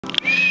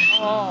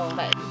Oh,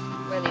 but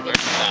really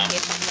didn't like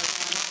it.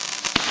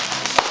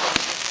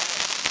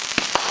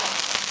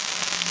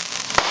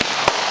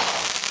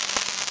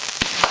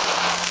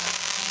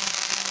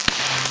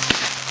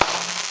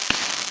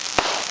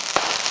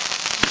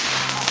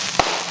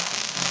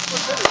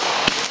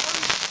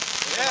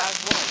 Yeah,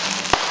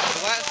 the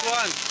last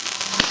one.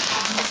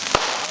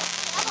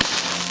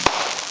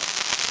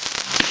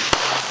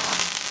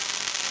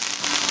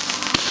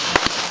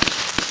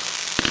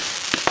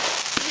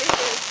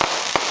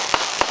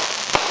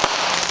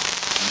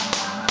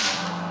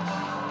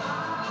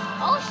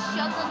 Oh,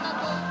 sugar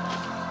knuckle.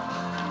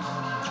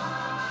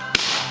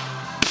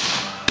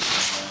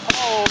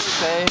 Oh,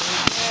 say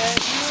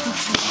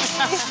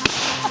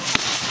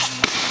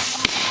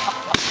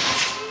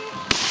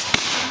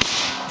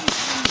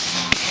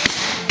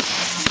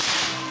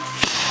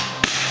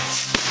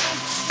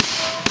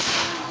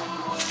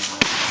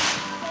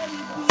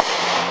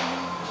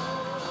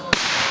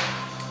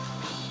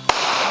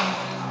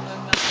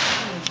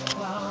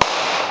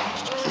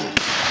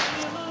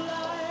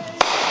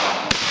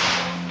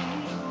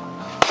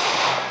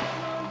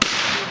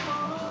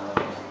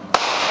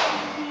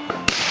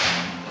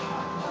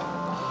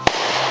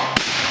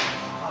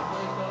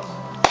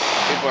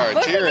people are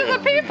Listen cheering. to the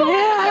people,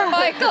 yeah.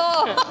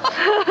 Michael.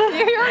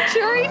 You're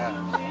cheering.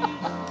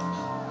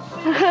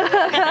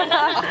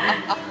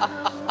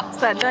 Is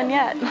that done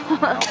yet?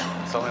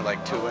 It's only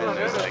like 2 in.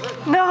 There's like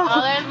No.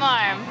 Oh, there's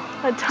more.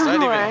 A ton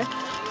more.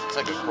 It's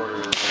like a quarter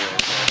of the way.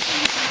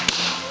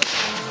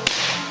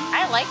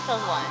 I like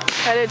those ones.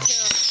 I did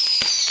too.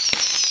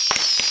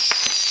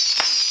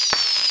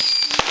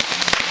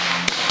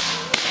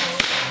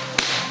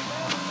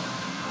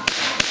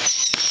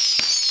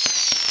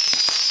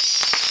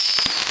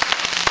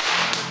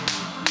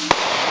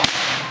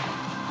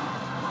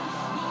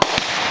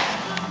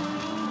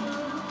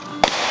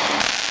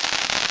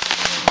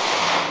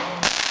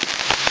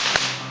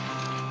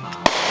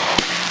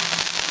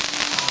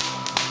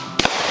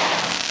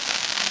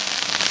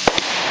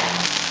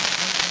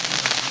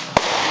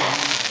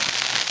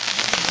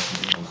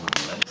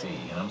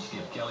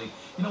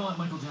 You know what,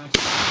 Michael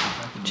Jackson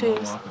affected the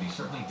moonwalk, but he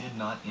certainly did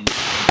not intend it.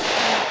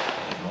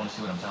 If you want to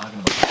see what I'm talking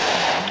about, there's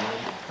a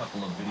great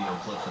couple of video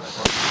clips that I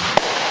posted.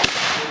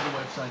 Go to the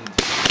website and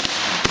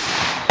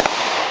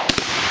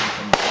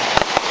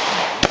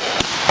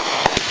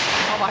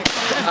Oh my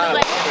God. This is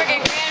like a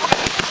freaking grand.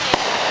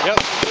 Yep,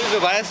 this is the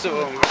last of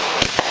them.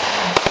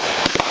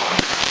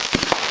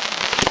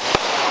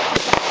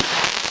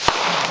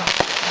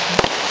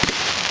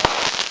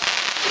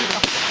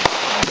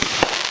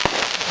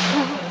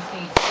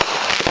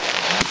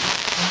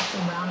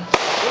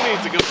 Who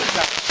needs to go to the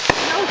top?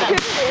 No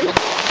kidding.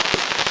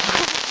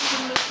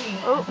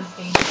 Oh.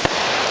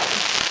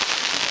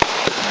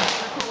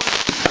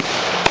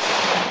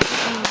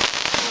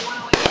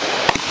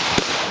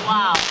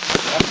 Wow.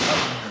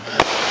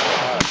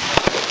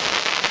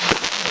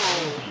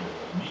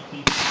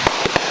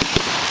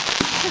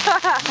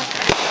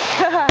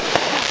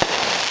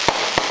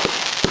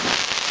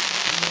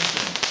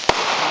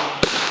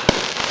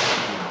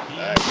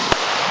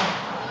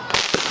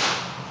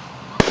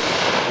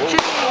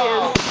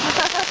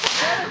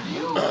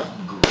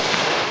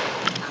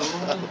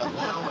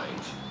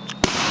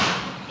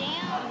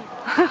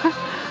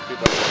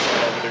 People are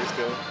over there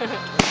still.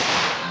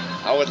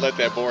 I would let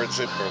that board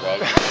sit for a while.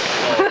 There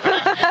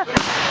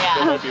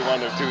Yeah. might be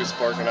 1 or 2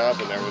 sparking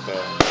off in there with the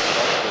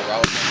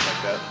route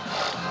like that.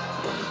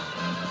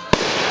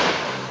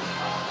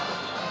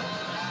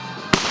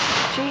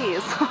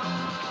 Jeez.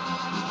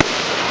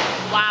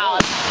 Wow,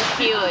 it's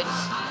huge.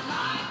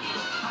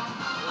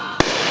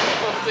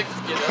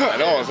 I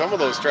know, some of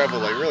those travel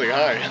like really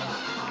high.